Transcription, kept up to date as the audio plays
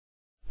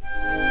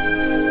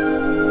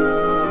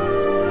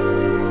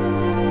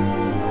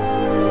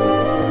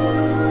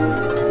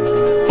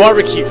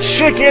barbecue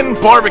chicken,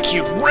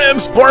 barbecue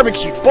ribs,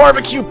 barbecue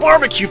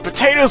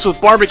potatoes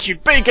with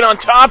barbecued bacon on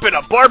top, and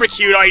a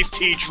barbecued iced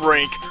tea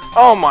drink.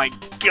 Oh my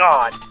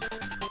god.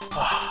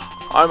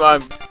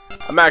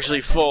 I'm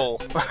actually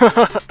full.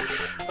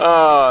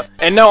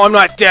 And no, I'm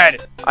not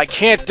dead. I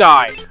can't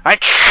die. I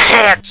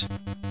can't!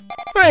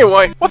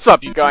 Anyway, what's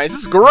up, you guys?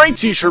 This is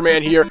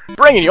GreyTShirtMan here,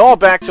 bringing you all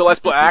back to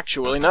Let's Play.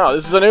 Actually, no,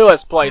 this is a new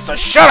Let's Play, so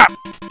shut up!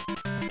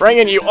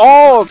 Bringing you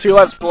all to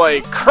Let's Play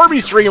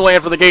Kirby's Dream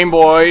Land for the Game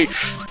Boy.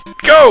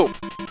 Go!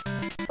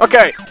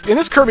 Okay, in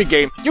this Kirby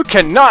game, you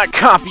cannot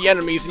copy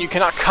enemies and you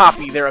cannot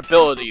copy their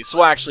abilities.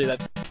 Well, actually,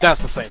 that's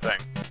the same thing.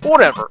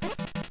 Whatever.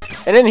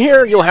 And in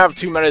here, you'll have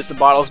 2 medicine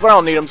bottles, but I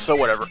don't need them, so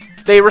whatever.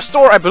 They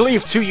restore, I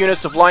believe, 2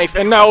 units of life,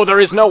 and no, there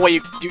is no way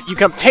you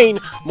can obtain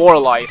more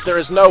life. There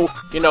is no,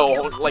 you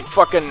know, like,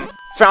 fucking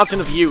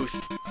Fountain of Youth,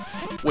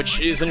 which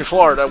is in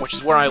Florida, which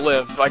is where I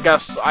live. I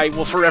guess I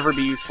will forever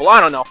be youthful, I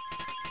don't know.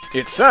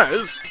 It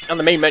says, on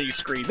the main menu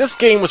screen, this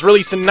game was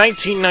released in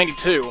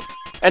 1992.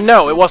 And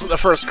no, it wasn't the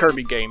first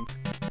Kirby game.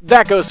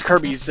 That goes to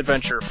Kirby's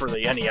Adventure for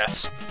the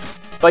NES.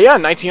 But yeah,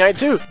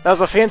 1992, that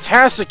was a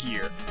fantastic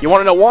year. You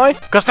wanna know why?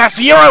 Because that's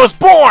the year I was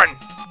born!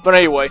 But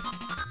anyway.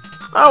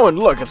 Oh, and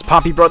look, it's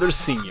Poppy Brothers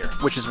Sr.,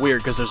 which is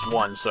weird because there's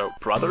one, so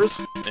brothers?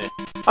 Eh.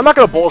 I'm not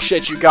gonna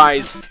bullshit you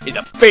guys in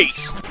the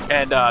face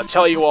and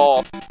tell you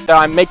all that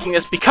I'm making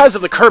this because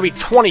of the Kirby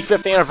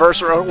 25th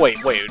anniversary. Oh, wait,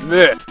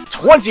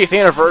 20th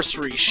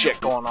anniversary shit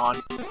going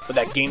on with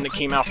that game that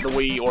came out for the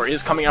Wii, or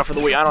is coming out for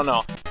the Wii, I don't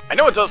know. I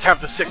know it does have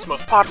the 6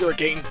 most popular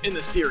games in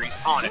the series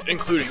on it,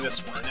 including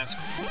this one, and that's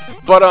cool.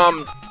 But,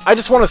 I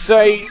just want to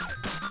say,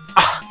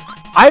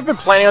 I've been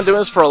planning on doing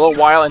this for a little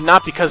while, and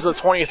not because of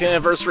the 20th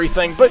anniversary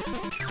thing, but,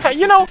 hey,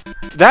 you know,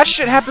 that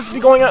shit happens to be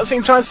going on at the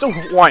same time, so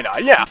why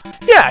not? Yeah,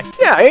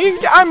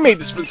 I made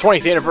this for the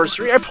 20th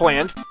anniversary, I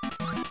planned.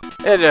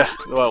 And,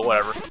 well,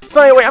 whatever.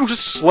 So anyway, I'm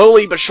just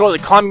slowly but surely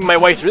climbing my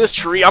way through this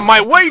tree on my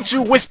way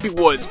to Wispy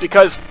Woods,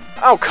 because,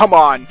 oh, come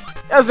on.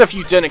 As if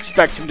you didn't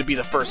expect him to be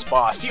the first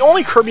boss. The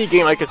only Kirby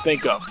game I could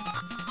think of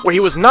where he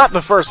was not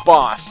the first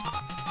boss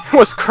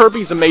was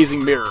Kirby's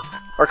Amazing Mirror.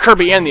 Or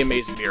Kirby and the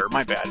Amazing Mirror,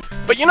 my bad.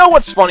 But you know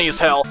what's funny as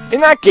hell? In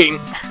that game,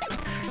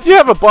 you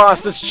have a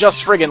boss that's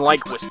just friggin'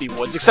 like Wispy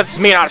Woods, except it's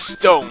made out of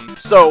stone,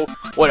 so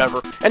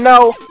whatever. And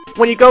now,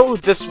 when you go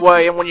this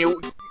way, and when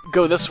you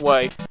go this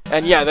way,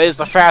 and yeah, that is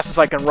the fastest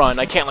I can run.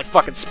 I can't, like,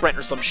 fucking sprint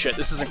or some shit.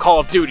 This isn't Call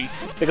of Duty,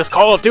 because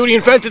Call of Duty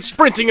invented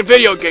sprinting in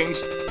video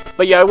games.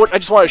 But yeah, I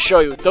just want to show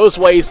you, those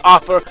ways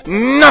offer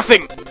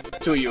nothing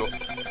to you.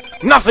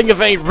 Nothing of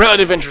any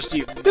relative interest to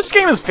you. This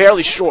game is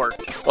fairly short.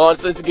 Well,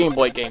 it's a Game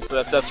Boy game,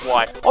 so that's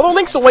why. Although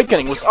Link's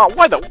Awakening was, oh,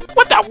 what?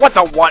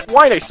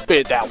 Why did I spit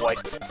it that way?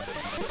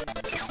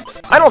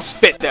 I don't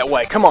spit that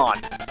way, come on.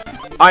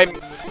 I'm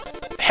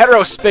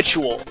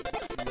heterospitual.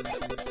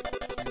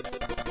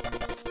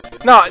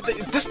 No,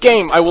 this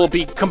game I will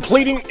be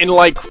completing in,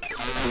 like,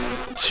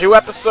 2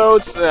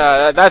 episodes?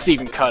 That's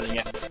even cutting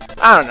it.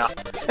 I don't know.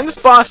 And this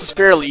boss is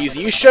fairly easy.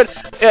 You should...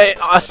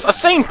 a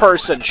sane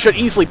person should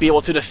easily be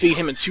able to defeat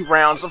him in 2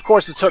 rounds. Of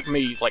course, it took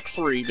me, like,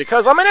 3,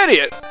 because I'm an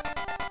idiot.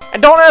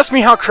 And don't ask me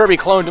how Kirby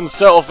cloned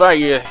himself.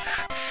 I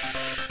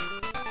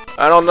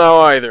don't know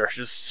either.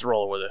 Just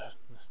roll with it.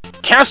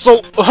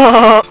 Castle!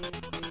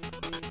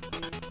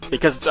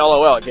 Because it's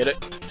LOL, get it?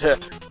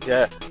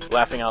 Yeah,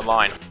 laughing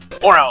online.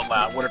 Or out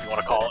loud, whatever you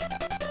want to call it.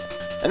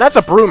 And that's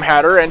a Broom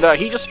Hatter, and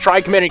he just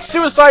tried committing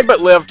suicide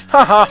but lived.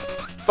 Haha.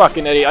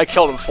 Fucking idiot. I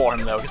killed him for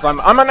him, though, because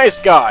I'm a nice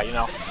guy, you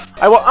know.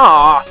 What?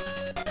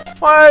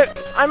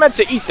 I meant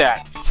to eat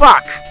that.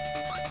 Fuck.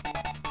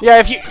 Yeah,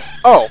 if you...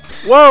 Oh.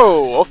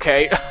 Whoa,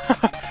 okay.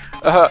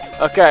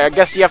 Okay, I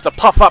guess you have to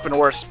puff up in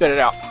order to spit it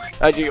out.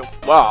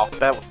 Wow,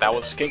 that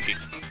was kinky.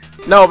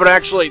 No, but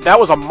actually, that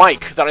was a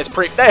mic that I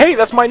hey,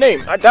 that's my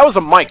name! That was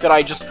a mic that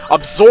I just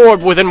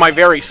absorbed within my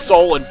very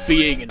soul and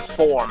being and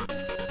form.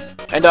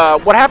 And,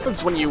 what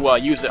happens when you,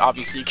 use it,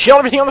 obviously? You kill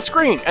everything on the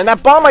screen! And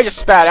that bomb I just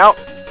spat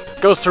out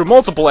goes through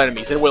multiple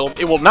enemies, and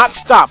it will not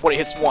stop when it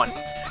hits one.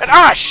 And,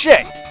 ah,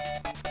 shit!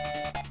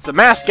 It's the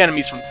masked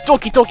enemies from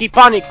Doki Doki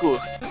Paniku!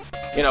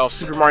 You know,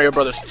 Super Mario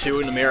Bros.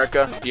 2 in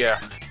America. Yeah.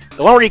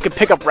 The one where you can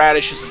pick up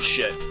radishes and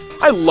shit.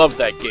 I love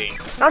that game.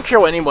 I don't care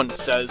what anyone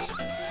says.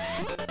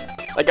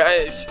 Like,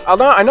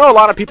 I know a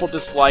lot of people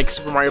dislike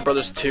Super Mario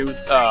Bros. 2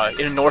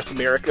 in North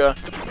America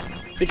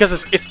because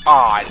it's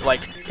odd.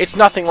 Like, it's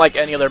nothing like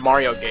any other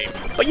Mario game.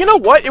 But you know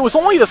what? It was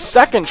only the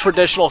 2nd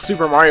traditional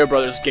Super Mario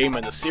Bros. Game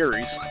in the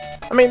series.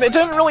 I mean, it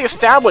didn't really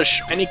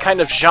establish any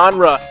kind of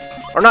genre,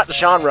 or not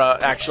genre,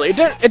 actually.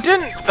 It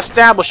didn't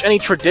establish any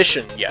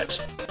tradition yet.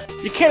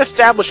 You can't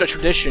establish a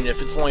tradition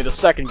if it's only the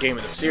 2nd game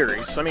in the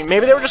series. I mean,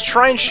 maybe they were just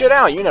trying shit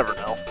out, you never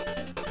know.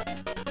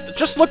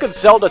 Just look at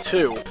Zelda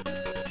 2.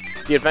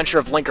 The Adventure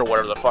of Link, or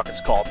whatever the fuck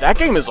it's called. That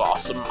game is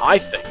awesome, I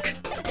think.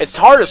 It's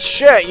hard as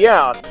shit,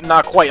 yeah,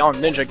 not quite on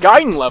Ninja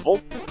Gaiden level,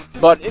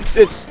 but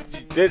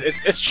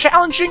it's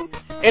challenging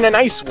in a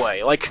nice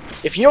way. Like,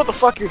 if you know what the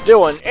fuck you're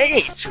doing, it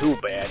ain't too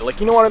bad. Like,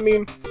 you know what I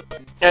mean?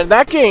 And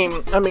that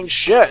game, I mean,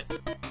 shit.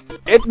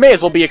 it may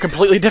as well be a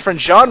completely different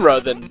genre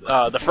than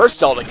the first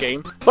Zelda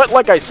game. But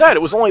like I said,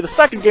 it was only the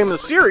second game in the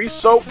series,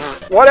 so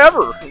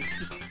whatever.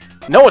 Just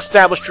no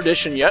established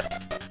tradition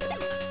yet.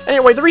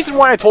 Anyway, the reason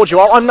why I told you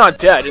all I'm not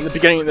dead in the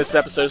beginning of this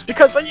episode is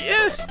because,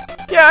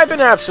 yeah, I've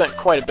been absent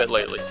quite a bit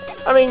lately.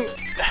 I mean,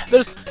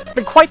 there's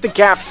been quite the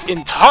gaps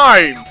in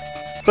time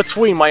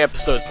between my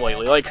episodes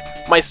lately. Like,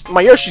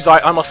 my Yoshi's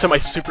Island, I almost said my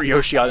Super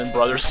Yoshi Island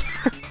brothers.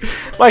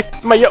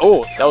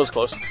 Oh, that was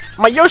close.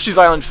 My Yoshi's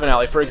Island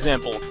finale, for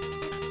example,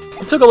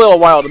 it took a little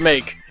while to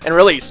make and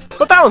release,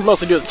 but that was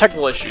mostly due to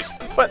technical issues.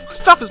 But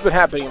stuff has been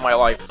happening in my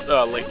life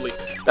lately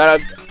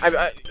that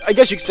I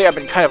guess you could say I've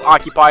been kind of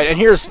occupied, and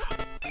here's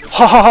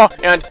ha ha ha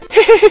and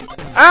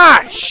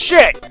ah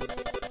shit!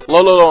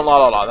 Lo lo lo and la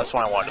la la, that's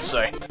what I wanted to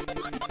say.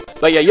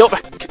 But yeah,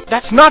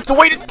 that's not the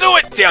way to do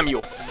it, damn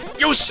you!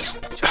 You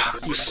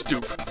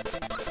stoop.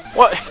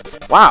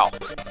 What? Wow.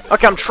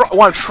 Okay,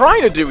 what I'm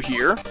trying to do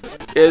here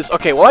is,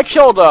 okay, well I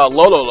killed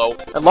Lololo,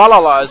 and La La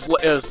La is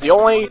the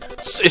only,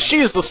 she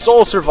is the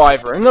sole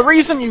survivor, and the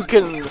reason you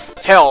can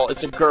tell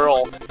it's a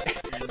girl,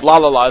 La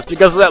La La, is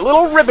because of that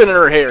little ribbon in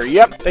her hair.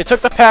 Yep, they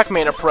took the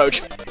Pac-Man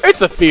approach.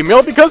 It's a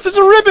female because there's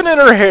a ribbon in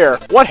her hair.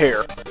 What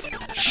hair?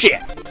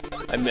 Shit.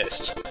 I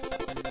missed.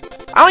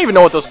 I don't even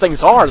know what those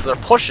things are that they're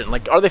pushing.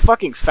 Like, are they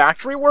fucking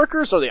factory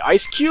workers? Are they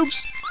ice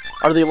cubes?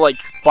 Are they, like,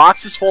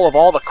 boxes full of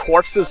all the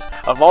corpses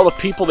of all the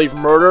people they've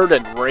murdered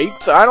and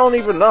raped? I don't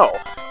even know.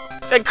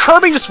 And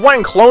Kirby just went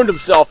and cloned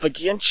himself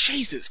again.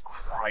 Jesus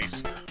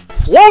Christ.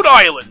 Float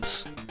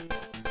islands!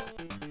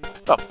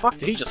 The fuck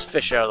did he just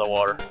fish out of the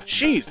water?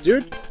 Jeez,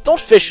 dude. Don't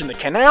fish in the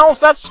canals.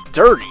 That's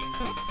dirty.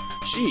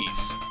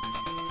 Jeez.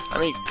 I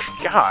mean,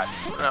 God.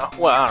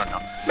 Well, I don't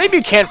know. Maybe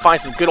you can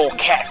find some good old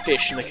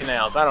catfish in the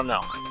canals. I don't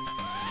know.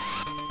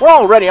 We're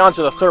already on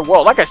to the third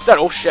world. Like I said,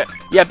 oh shit.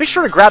 Yeah, be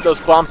sure to grab those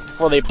bombs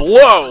before they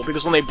blow,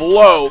 because when they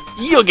blow,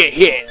 you'll get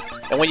hit.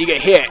 And when you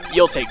get hit,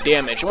 you'll take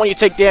damage. And when you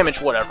take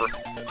damage, whatever.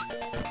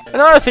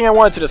 Another thing I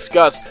wanted to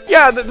discuss,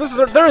 yeah,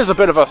 there is a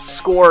bit of a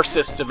score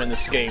system in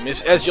this game,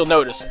 as you'll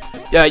notice.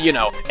 You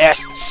know,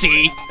 SC,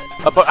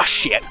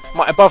 shit,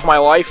 above my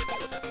life.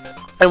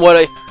 And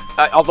what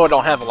although I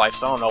don't have a life,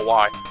 so I don't know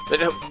why.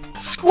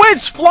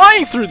 Squids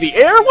flying through the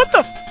air? What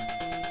the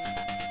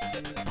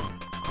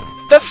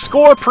that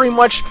score pretty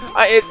much,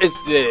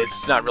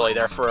 it's not really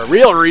there for a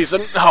real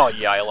reason. Oh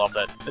yeah, I love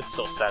that. It's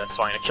so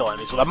satisfying to kill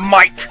enemies with a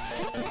mic!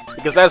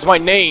 Because that's my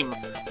name.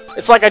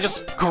 It's like I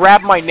just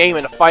grab my name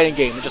in a fighting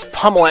game and just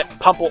pummel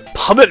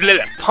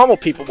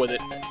people with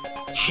it.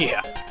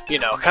 Yeah, you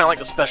know, kind of like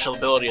the special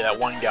ability of that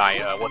one guy,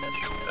 what's his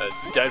name,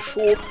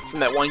 Deadpool,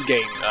 from that one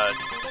game,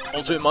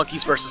 Ultimate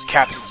Monkeys vs.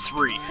 Captains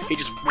 3. He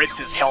just rips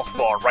his health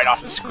bar right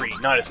off the screen,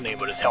 not his name,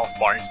 but his health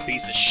bar, and just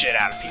beats the shit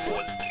out of people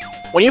with it.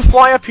 When you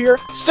fly up here,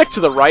 stick to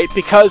the right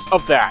because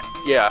of that.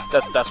 Yeah,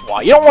 that's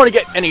why. You don't want to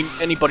get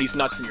anybody's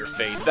nuts in your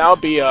face. That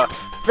would be,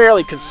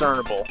 fairly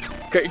concernable.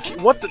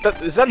 What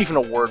is that even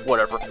a word?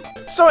 Whatever.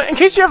 So, in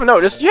case you haven't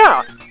noticed,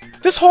 yeah,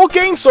 this whole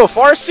game so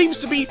far seems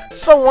to be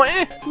somewhat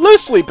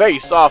loosely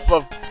based off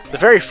of the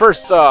very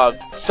first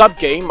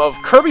sub-game of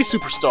Kirby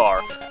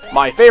Superstar,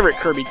 my favorite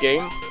Kirby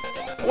game.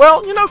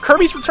 Well, you know,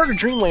 Kirby's Return to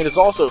Dreamland is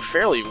also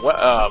fairly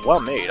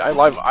well made.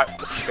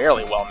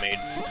 Fairly well made.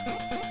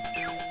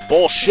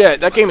 Bullshit,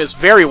 that game is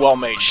very well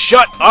made.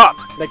 Shut up!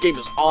 That game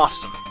is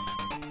awesome.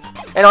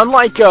 And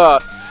unlike,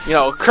 you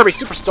know, Kirby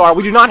Superstar,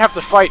 we do not have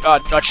to fight,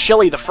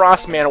 Chili the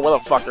Frostman, or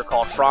what the fuck they're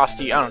called,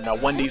 Frosty, I don't know,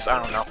 Wendy's,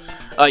 I don't know.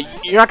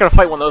 You're not gonna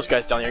fight one of those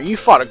guys down there. You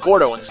fought a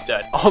Gordo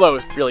instead. Although,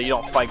 really, you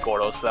don't fight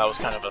Gordo, so that was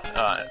kind of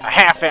a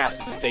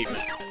half-assed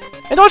statement.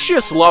 And don't you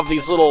just love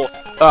these little,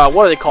 what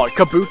are they called?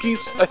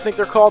 Kabukis, I think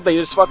they're called? They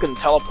just fucking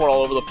teleport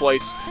all over the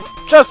place.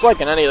 Just like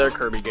in any other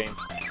Kirby game.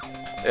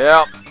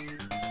 Yeah.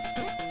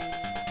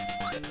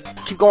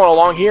 Keep going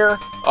along here.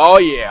 Oh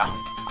yeah.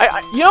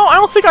 You know, I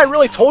don't think I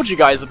really told you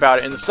guys about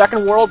it in the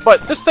second world,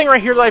 but this thing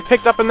right here that I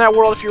picked up in that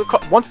world, if you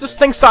recall, once this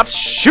thing stops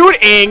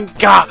shooting,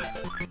 God,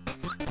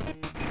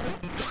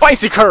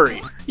 spicy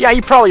curry. Yeah,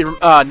 you probably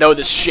know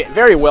this shit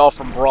very well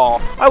from Brawl.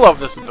 I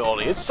love this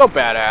ability. It's so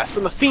badass,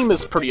 and the theme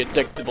is pretty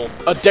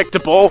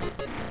addictable,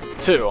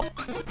 too.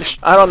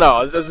 I don't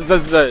know.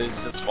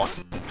 It's fun.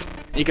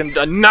 You can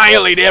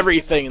annihilate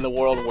everything in the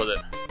world with it.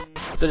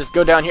 So just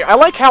go down here. I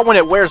like how when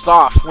it wears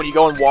off when you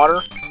go in water.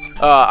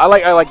 I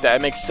like that.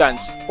 It makes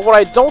sense. But what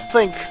I don't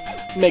think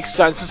makes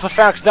sense is the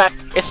fact that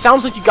it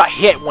sounds like you got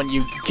hit when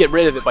you get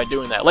rid of it by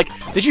doing that. Like,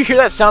 did you hear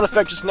that sound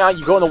effect just now?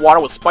 You go in the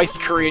water with spicy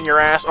curry in your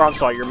ass, or I'm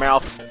sorry, your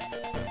mouth.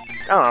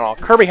 I don't know.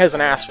 Kirby has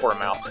an ass for a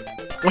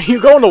mouth. When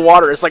you go in the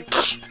water, it's like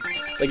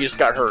you just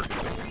got hurt.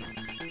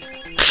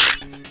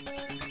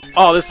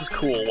 Oh, this is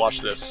cool.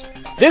 Watch this.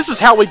 This is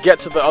how we get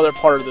to the other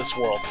part of this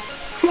world.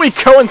 We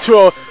go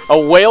into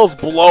a whale's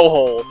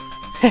blowhole,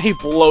 and he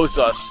blows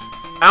us.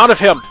 Out of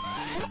him!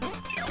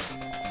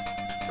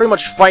 Pretty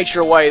much fight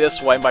your way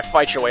this way, and by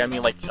fight your way I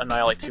mean like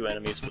annihilate 2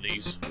 enemies with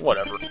ease.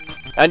 Whatever.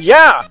 And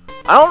yeah!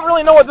 I don't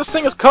really know what this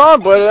thing is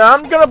called, but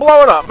I'm gonna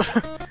blow it up.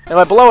 And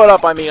by blow it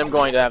up I mean I'm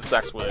going to have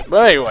sex with it.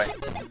 But anyway.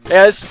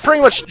 Yeah, it's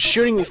pretty much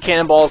shooting these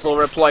cannonballs all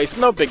over the place,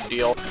 no big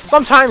deal.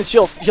 Sometimes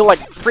he'll like,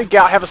 freak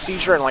out, have a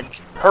seizure, and, like,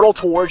 hurtle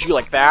towards you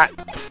like that.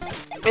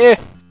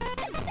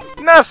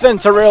 Nothing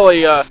to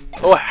really,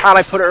 how'd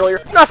I put it earlier?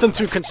 Nothing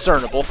too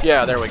concernable.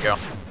 Yeah, there we go.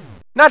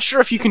 Not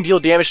sure if you can deal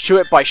damage to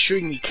it by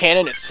shooting the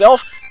cannon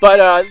itself,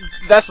 but,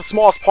 that's the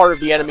smallest part of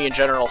the enemy in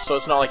general, so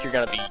it's not like you're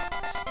gonna be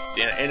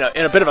in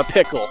a bit of a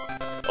pickle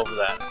over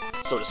that,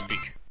 so to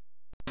speak.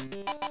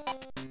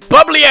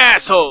 Bubbly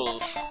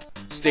assholes!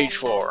 Stage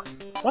 4.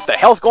 What the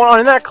hell's going on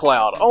in that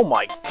cloud? Oh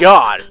my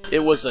god,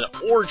 it was an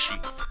orgy.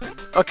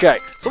 Okay,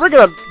 so we're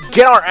gonna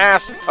get our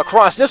ass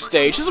across this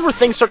stage. This is where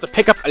things start to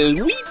pick up a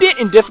wee bit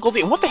in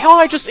difficulty. And what the hell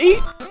did I just eat?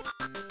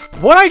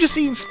 What did I just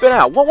eat and spit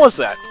out? What was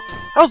that?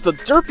 That was the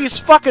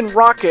derpiest fucking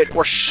rocket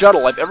or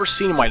shuttle I've ever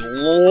seen in my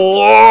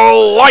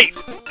life!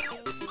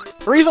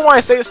 The reason why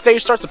I say this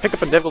stage starts to pick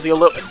up in difficulty a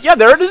little... Yeah,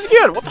 there it is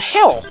again! What the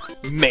hell,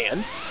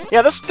 man?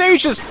 Yeah, this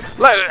stage is...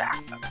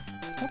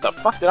 What the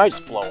fuck did I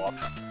just blow up?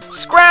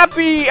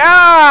 Scrappy!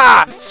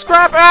 Ah!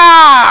 Scrap!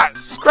 Ah!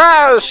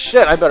 Scrap!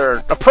 Shit, I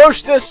better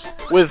approach this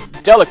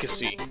with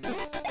delicacy.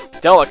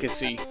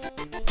 Delicately.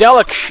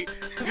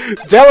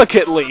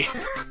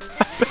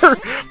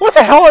 What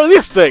the hell are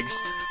these things?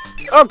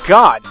 Oh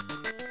god.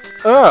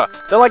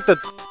 They're like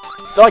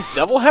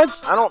devil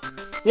heads? I don't...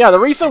 Yeah, the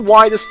reason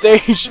why this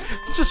stage...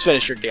 Just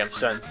finish your damn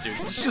sentence, dude.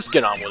 Just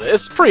get on with it.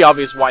 It's pretty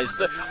obvious why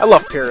I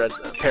love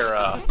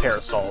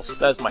parasols.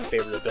 That's my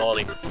favorite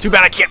ability. Too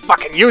bad I can't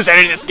fucking use it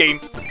in this game!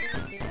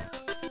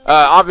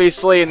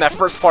 Obviously, in that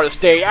first part of the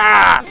stage,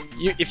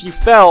 if you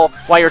fell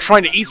while you're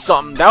trying to eat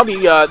something,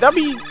 it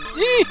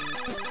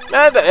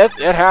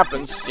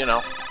happens, you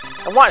know.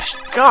 And watch,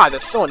 god,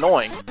 that's so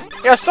annoying.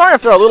 Yeah, sorry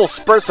if there are little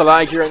spurts of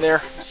lag here and there.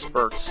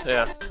 Spurts,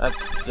 yeah,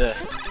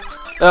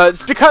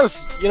 it's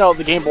because, you know,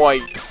 the Game Boy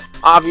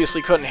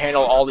obviously couldn't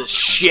handle all this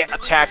shit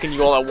attacking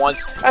you all at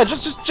once.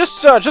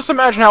 Just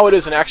imagine how it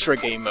is in extra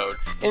game mode.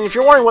 And if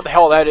you're wondering what the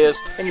hell that is,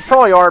 and you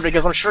probably are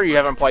because I'm sure you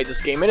haven't played this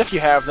game, and if you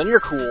have, then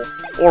you're cool.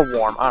 Or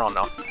warm, I don't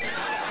know.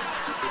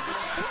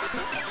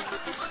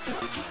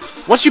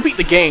 Once you beat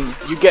the game,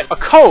 you get a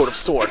code of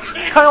sorts.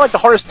 Kind of like the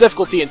hardest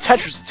difficulty in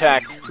Tetris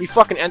Attack,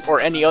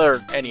 or any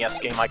other NES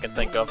game I can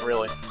think of,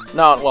 really.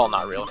 No, well,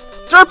 not really.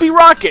 Derpy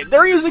Rocket!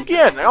 There he is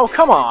again! Oh,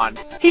 come on!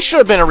 He should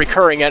have been a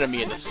recurring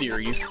enemy in the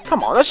series.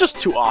 Come on, that's just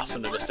too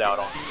awesome to miss out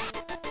on.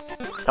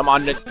 Come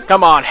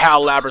on,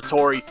 HAL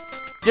Laboratory.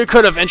 You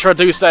could have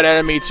introduced that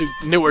enemy to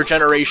newer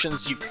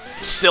generations, you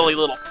silly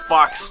little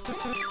fucks.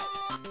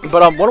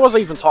 But, what was I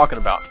even talking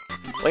about?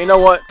 Well, you know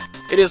what?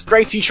 It is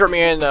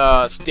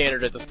GreyTShirtMan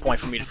standard at this point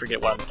for me to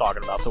forget what I'm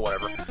talking about, so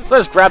whatever. So I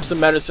just grab some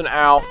medicine,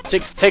 ow,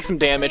 take some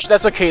damage.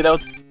 That's okay, though.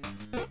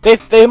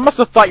 They must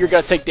have thought you were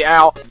gonna take the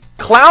ow.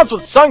 Clowns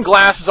with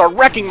sunglasses are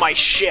wrecking my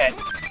shit!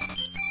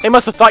 They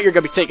must have thought you were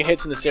gonna be taking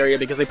hits in this area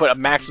because they put a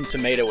Maximum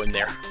Tomato in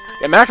there.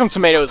 Yeah, Maximum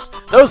Tomatoes,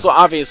 those will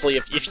obviously,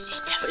 I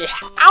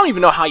don't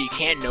even know how you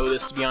can't know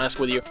this, to be honest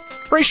with you.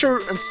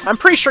 I'm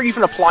pretty sure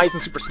even applies in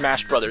Super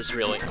Smash Brothers,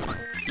 really.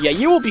 Yeah,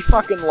 you will be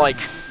fucking, like,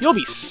 you'll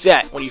be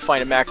set when you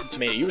find a Maximum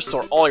Tomato. You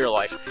restore all your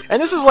life.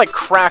 And this is like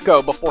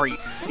Kracko before he,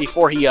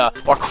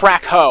 or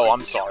Crack-Ho,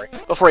 I'm sorry,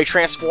 before he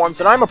transforms,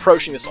 and I'm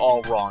approaching this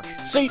all wrong.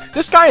 See,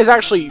 this guy is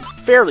actually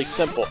fairly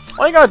simple.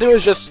 All you gotta do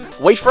is just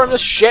wait for him to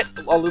shit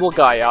a little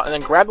guy out, and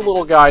then grab the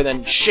little guy, and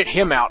then shit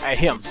him out at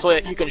him, so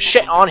that you can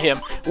shit on him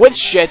with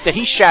shit that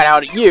he shat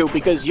out at you,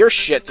 because you're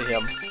shit to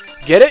him.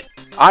 Get it?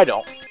 I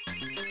don't.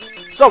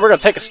 So we're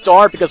gonna take a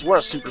star, because we're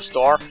a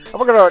superstar, and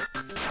we're gonna,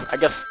 I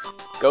guess,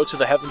 go to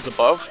the heavens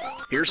above?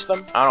 Pierce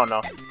them? I don't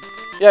know.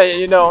 Yeah,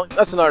 you know,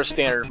 that's another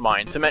standard of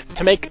mine,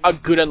 to make a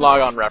good and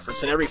logon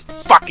reference in every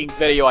fucking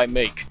video I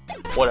make.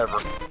 Whatever.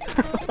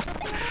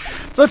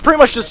 So pretty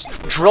much just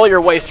drill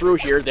your way through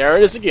here. There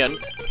it is again.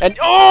 And,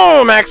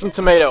 oh, Maximum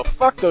Tomato!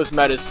 Fuck those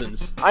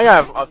medicines. I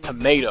have a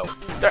tomato.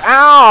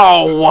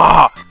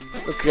 Ow!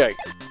 Okay.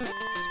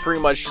 It's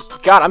pretty much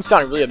just... God, I'm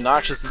sounding really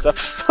obnoxious this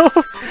episode.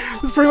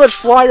 Just pretty much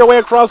fly your way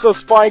across those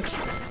spikes.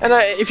 And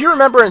if you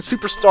remember in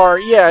Superstar,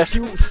 yeah, if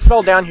you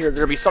fell down here,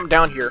 there'd be something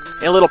down here,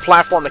 and a little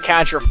platform to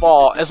catch your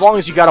fall, as long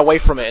as you got away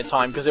from it in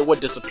time, because it would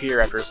disappear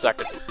after a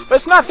second. But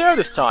it's not there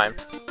this time.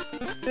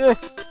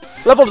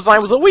 Level design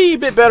was a wee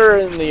bit better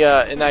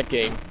in that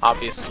game,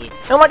 obviously.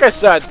 And like I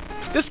said,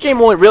 this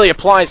game only really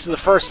applies to the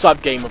first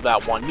sub-game of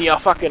that one. The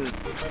fucking...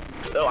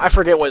 Oh, I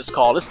forget what it's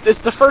called.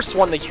 It's the first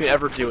one that you can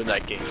ever do in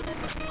that game.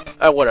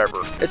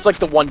 Whatever. It's like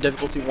the one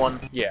difficulty one.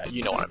 Yeah,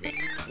 you know what I mean.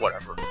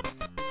 Whatever.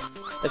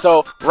 And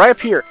so, right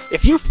up here,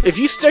 if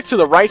you stick to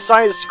the right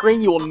side of the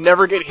screen, you will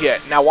never get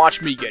hit. Now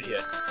watch me get hit.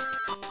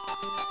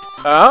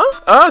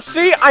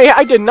 See?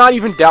 I did not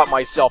even doubt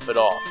myself at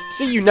all.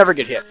 See, you never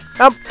get hit.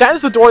 Now, that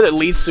is the door that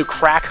leads to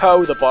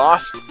Crack-Ho, the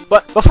boss.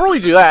 But before we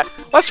do that,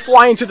 let's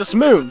fly into this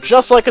moon,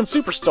 just like in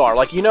Superstar.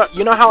 Like, you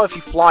know how if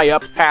you fly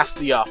up past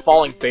the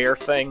falling bear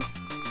thing,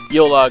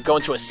 you'll go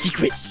into a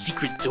secret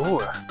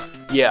door?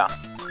 Yeah,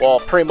 well,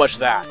 pretty much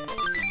that.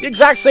 The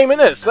exact same in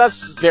this.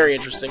 That's very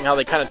interesting how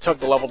they kind of took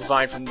the level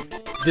design from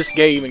this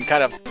game and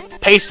kind of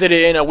pasted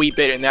it in a wee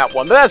bit in that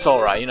one, but that's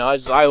alright, you know,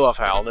 I love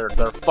HAL, they're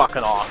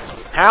fucking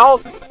awesome. HAL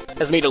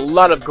has made a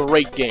lot of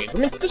great games. I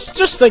mean,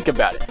 just think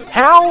about it.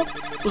 HAL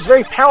was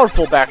very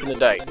powerful back in the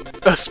day.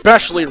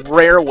 Especially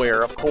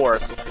Rareware, of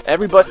course.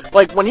 Everybody,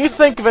 like, when you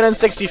think of an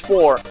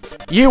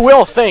N64, you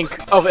will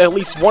think of at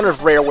least one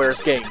of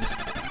Rareware's games.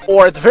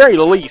 Or at the very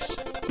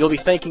least, you'll be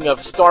thinking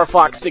of Star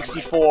Fox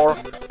 64 or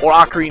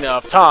Ocarina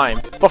of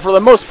Time. But for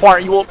the most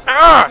part, you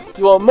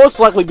will most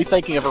likely be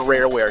thinking of a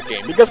Rareware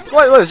game. Because,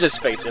 let's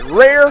just face it,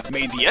 Rare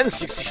made the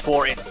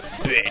N64 its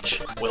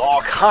bitch, with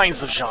all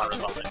kinds of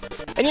genres on it.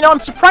 And you know, I'm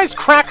surprised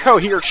Krakow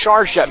here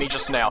charged at me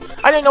just now.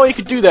 I didn't know he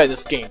could do that in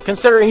this game,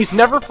 considering he's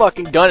never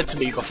fucking done it to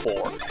me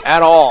before.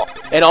 At all.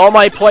 In all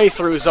my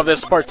playthroughs of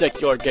this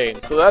particular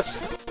game. So that's...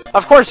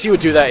 Of course he would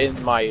do that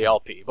in my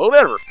LP, but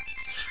whatever.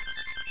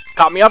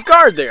 Caught me off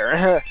guard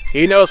there.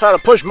 He knows how to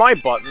push my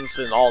buttons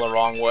in all the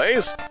wrong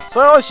ways. So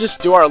let's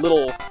just do our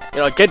little,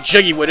 you know, get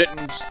jiggy with it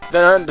and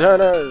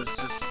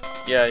just,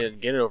 yeah,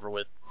 get it over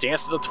with.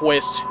 Dance to the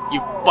twist,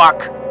 you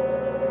fuck.